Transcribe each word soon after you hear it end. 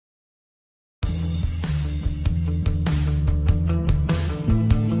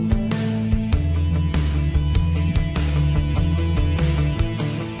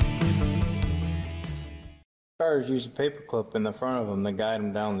Cars use a paper clip in the front of them to guide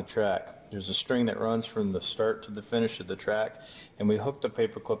them down the track. There's a string that runs from the start to the finish of the track, and we hook the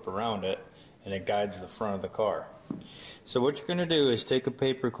paper clip around it, and it guides the front of the car. So what you're going to do is take a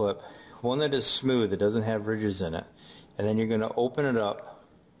paper clip, one that is smooth, that doesn't have ridges in it, and then you're going to open it up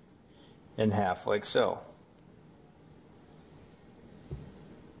in half like so.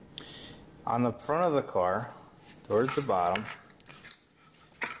 On the front of the car, towards the bottom,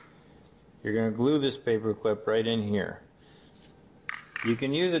 you're going to glue this paper clip right in here. You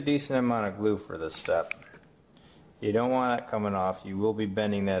can use a decent amount of glue for this step. You don't want that coming off. You will be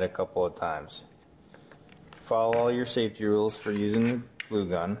bending that a couple of times. Follow all your safety rules for using the glue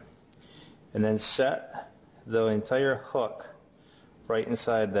gun, and then set the entire hook right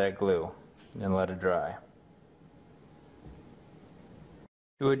inside that glue and let it dry.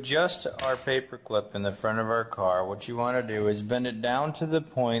 To adjust our paper clip in the front of our car, what you want to do is bend it down to the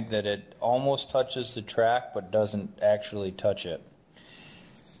point that it almost touches the track but doesn't actually touch it.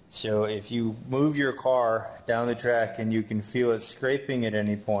 So if you move your car down the track and you can feel it scraping at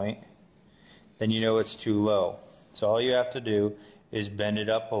any point, then you know it's too low. So all you have to do is bend it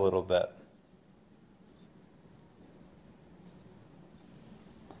up a little bit.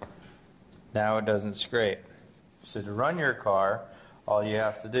 Now it doesn't scrape. So to run your car, all you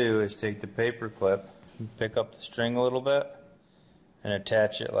have to do is take the paper clip, pick up the string a little bit, and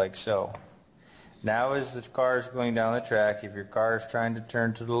attach it like so. Now as the car is going down the track, if your car is trying to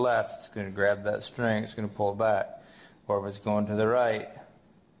turn to the left, it's going to grab that string, it's going to pull it back. Or if it's going to the right,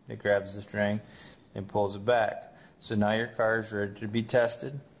 it grabs the string and pulls it back. So now your car is ready to be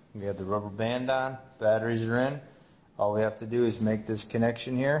tested. We have the rubber band on, batteries are in. All we have to do is make this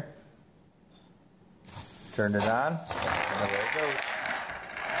connection here, turn it on, and away it goes.